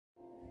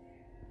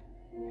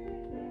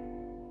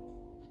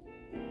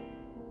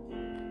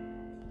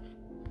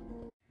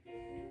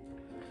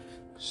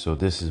So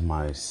this is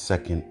my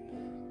second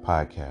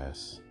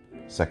podcast,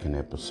 second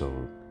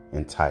episode,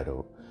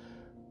 entitled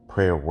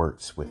Prayer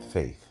Works with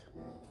Faith.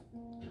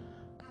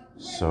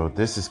 So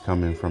this is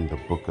coming from the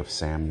book of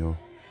Samuel,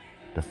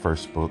 the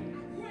first book.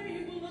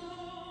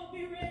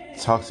 It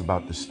talks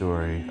about the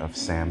story of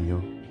Samuel,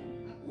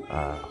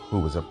 who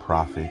was a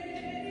prophet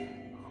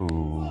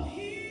who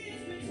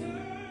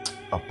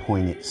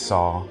appointed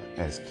Saul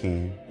as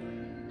king.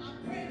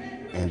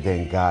 And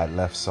then God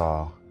left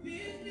Saul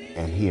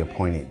and he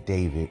appointed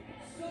David.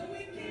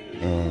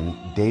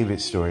 And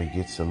David's story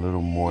gets a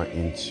little more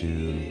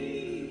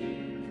into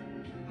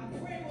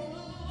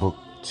book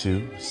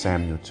 2,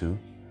 Samuel 2.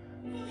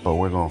 But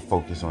we're going to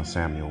focus on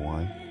Samuel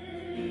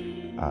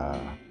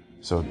 1.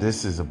 So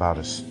this is about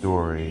a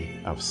story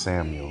of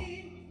Samuel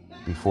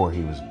before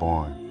he was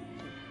born.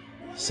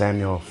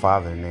 Samuel's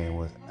father's name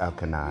was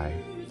Elkanah.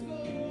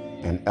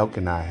 And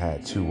Elkanah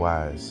had 2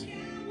 wives,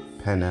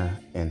 Peninnah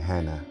and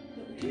Hannah.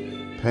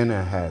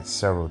 Peninnah had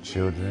several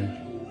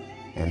children,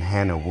 and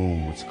Hannah's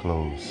womb was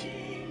closed.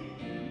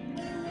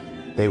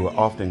 They would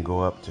often go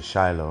up to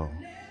Shiloh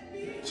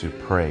to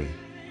pray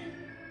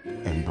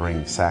and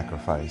bring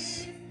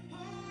sacrifice.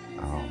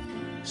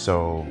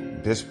 So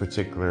this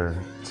particular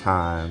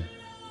time,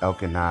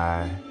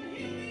 Elkanah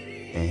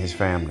and his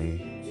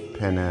family,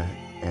 Peninnah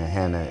and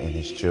Hannah and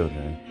his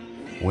children,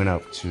 went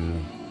up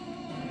to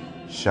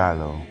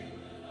Shiloh,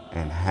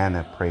 and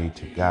Hannah prayed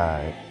to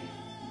God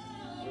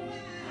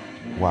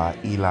while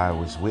Eli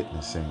was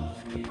witnessing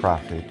the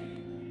prophet.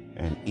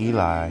 And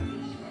Eli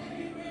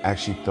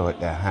actually thought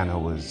that Hannah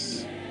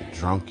was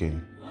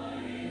drunken,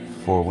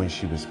 for when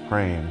she was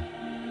praying,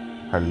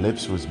 her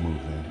lips was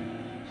moving,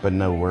 but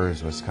no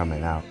words was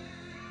coming out.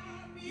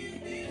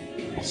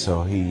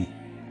 So he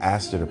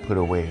asked her to put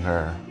away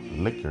her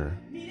liquor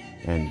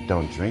and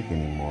don't drink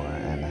anymore.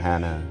 And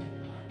Hannah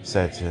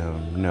said to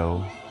him,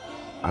 "No,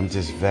 I'm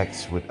just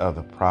vexed with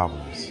other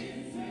problems."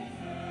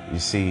 You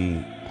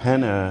see,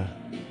 Peninnah,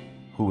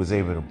 who was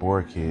able to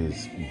bore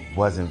kids,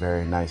 wasn't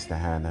very nice to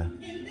Hannah.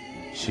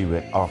 She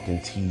would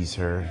often tease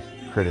her,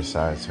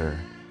 criticize her,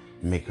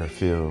 make her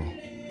feel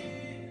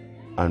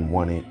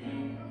unwanted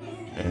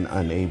and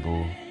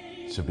unable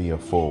to be a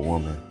full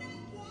woman.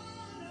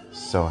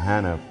 So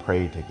Hannah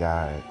prayed to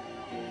God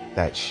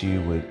that she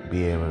would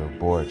be able to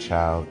bore a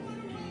child,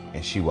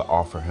 and she would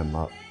offer him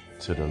up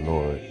to the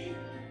Lord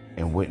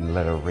and wouldn't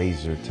let a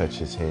razor touch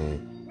his head.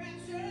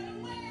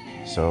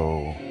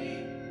 So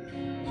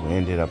what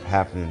ended up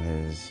happening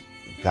is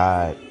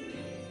God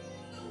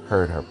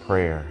heard her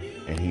prayer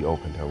and he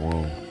opened her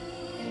womb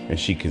and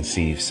she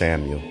conceived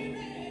Samuel.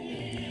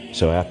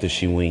 So after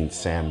she weaned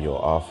Samuel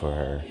off of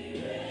her,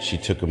 she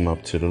took him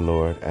up to the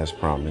Lord as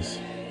promised,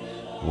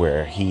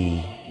 where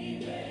he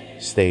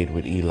stayed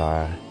with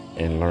Eli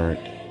and learned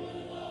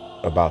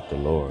about the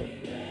Lord.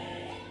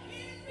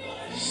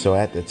 So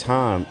at the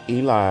time,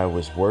 Eli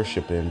was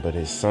worshiping, but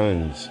his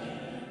sons,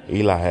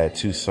 Eli had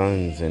 2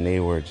 sons, and they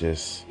were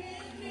just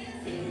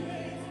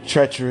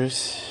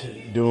treacherous,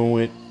 doing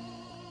what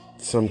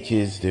some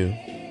kids do,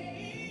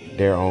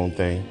 their own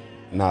thing,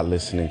 not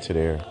listening to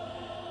their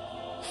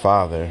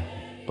father,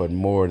 but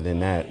more than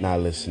that, not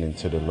listening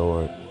to the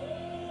Lord.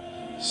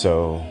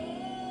 So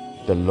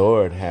the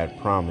Lord had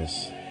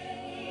promised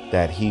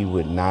that he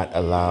would not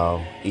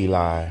allow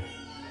Eli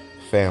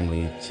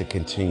family to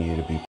continue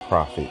to be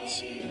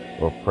prophets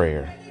or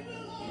prayer,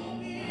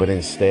 but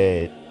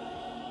instead,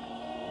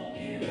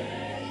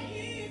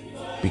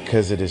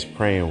 because of this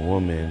praying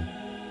woman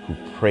who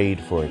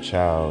prayed for a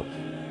child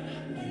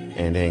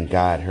and then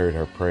God heard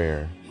her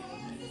prayer,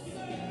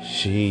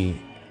 she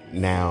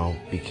now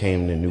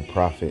became the new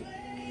prophet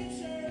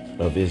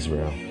of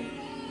Israel.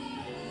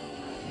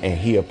 And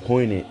he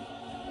appointed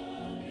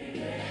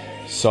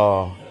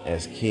Saul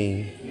as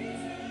king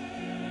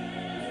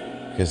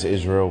because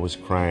Israel was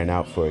crying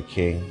out for a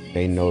king.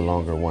 They no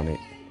longer wanted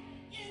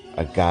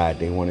a God.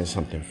 They wanted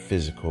something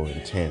physical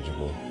and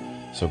tangible.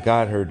 So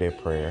God heard their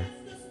prayer.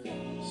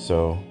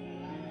 So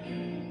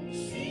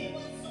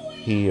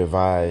he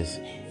advised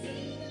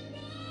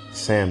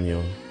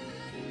Samuel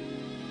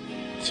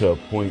to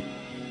appoint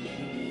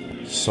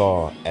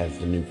Saul as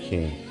the new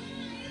king.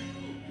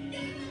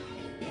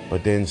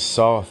 But then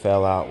Saul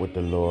fell out with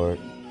the Lord,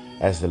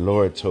 as the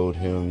Lord told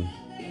him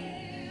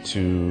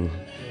to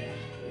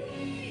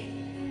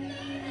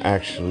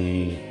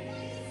actually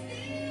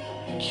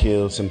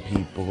kill some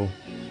people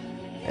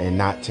and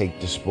not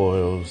take the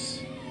spoils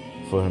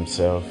for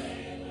himself.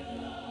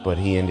 But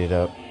he ended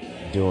up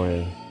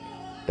doing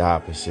the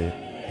opposite.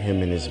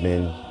 Him and his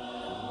men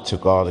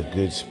took all the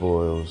good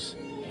spoils,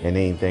 and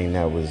anything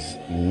that was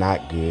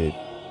not good,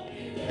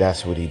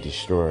 that's what he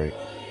destroyed.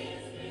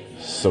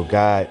 So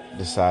God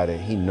decided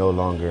he no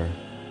longer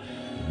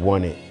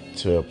wanted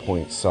to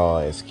appoint Saul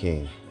as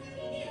king.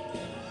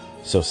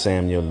 So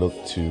Samuel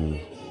looked to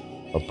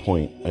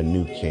appoint a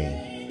new king.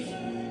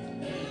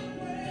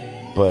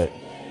 But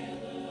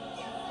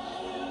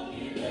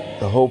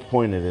the whole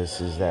point of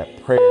this is that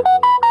prayer really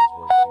does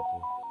work,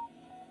 people.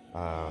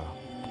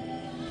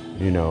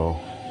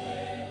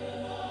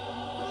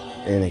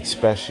 and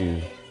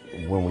especially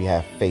when we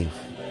have faith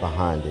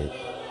behind it.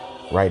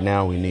 Right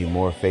now, we need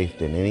more faith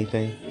than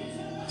anything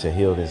to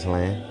heal this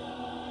land.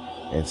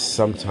 And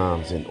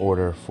sometimes, in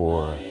order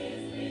for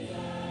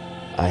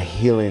a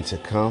healing to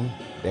come,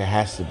 there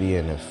has to be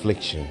an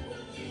affliction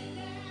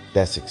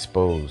that's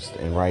exposed.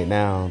 And right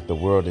now, the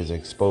world is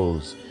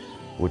exposed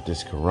with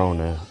this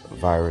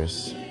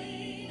coronavirus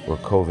or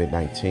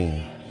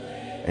COVID-19.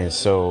 And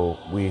so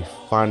we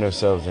find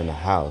ourselves in the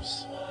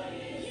house.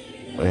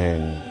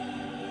 And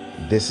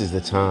this is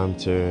the time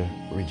to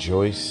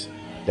rejoice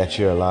that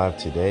you're alive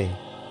today,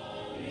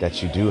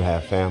 that you do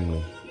have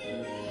family,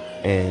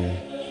 and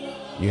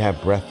you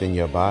have breath in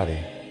your body.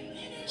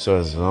 So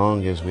as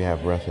long as we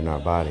have breath in our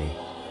body,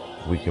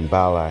 we can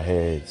bow our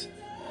heads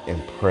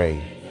and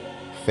pray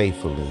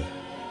faithfully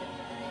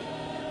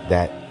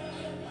that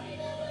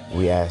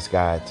we ask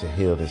God to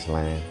heal this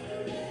land,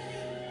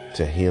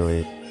 to heal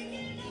it,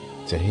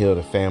 to heal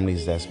the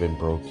families that's been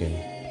broken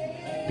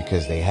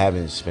because they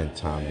haven't spent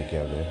time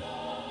together,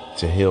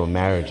 to heal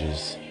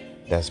marriages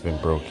that's been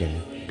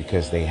broken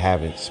because they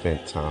haven't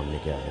spent time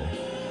together,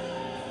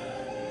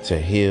 to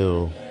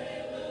heal,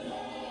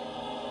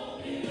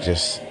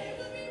 just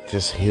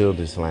heal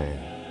this land.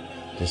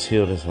 Just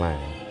heal this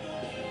land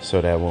so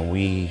that when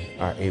we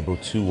are able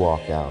to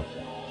walk out,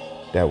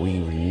 that we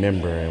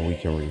remember and we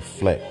can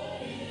reflect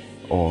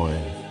on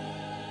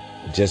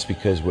just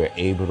because we're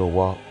able to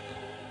walk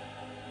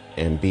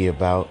and be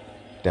about,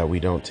 that we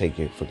don't take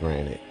it for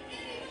granted,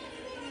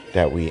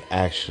 that we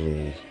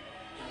actually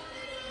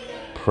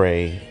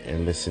pray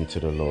and listen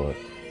to the Lord.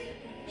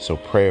 So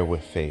prayer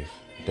with faith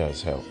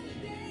does help.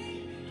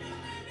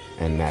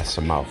 And that's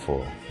a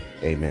mouthful.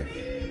 Amen.